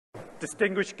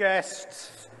Distinguished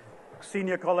guests,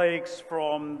 senior colleagues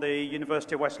from the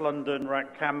University of West London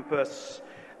RAC campus,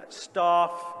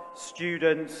 staff,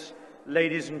 students,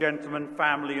 ladies and gentlemen,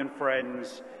 family and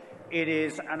friends, it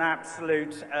is an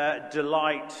absolute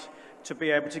delight to be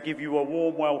able to give you a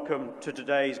warm welcome to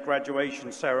today's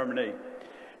graduation ceremony.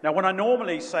 Now, when I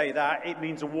normally say that, it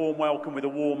means a warm welcome with a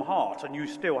warm heart, and you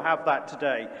still have that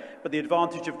today. But the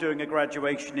advantage of doing a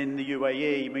graduation in the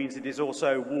UAE means it is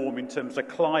also warm in terms of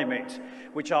climate,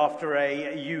 which after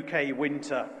a UK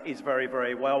winter is very,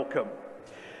 very welcome.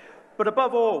 But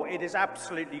above all, it is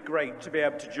absolutely great to be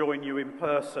able to join you in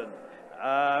person.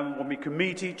 When we can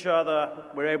meet each other,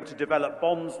 we're able to develop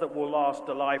bonds that will last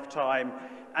a lifetime,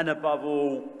 and above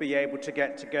all, be able to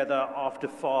get together after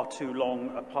far too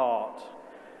long apart.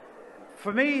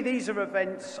 For me, these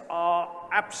events are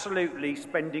absolutely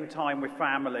spending time with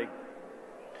family.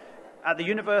 At the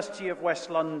University of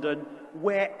West London,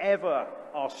 wherever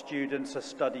our students are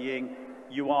studying,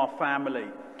 you are family.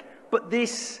 But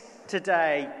this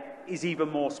today is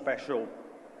even more special.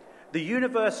 The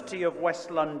University of West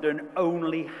London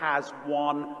only has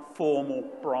one formal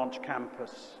branch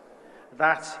campus.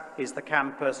 That is the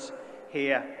campus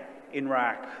here in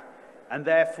RAC. And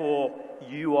therefore,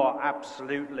 you are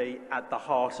absolutely at the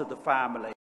heart of the family.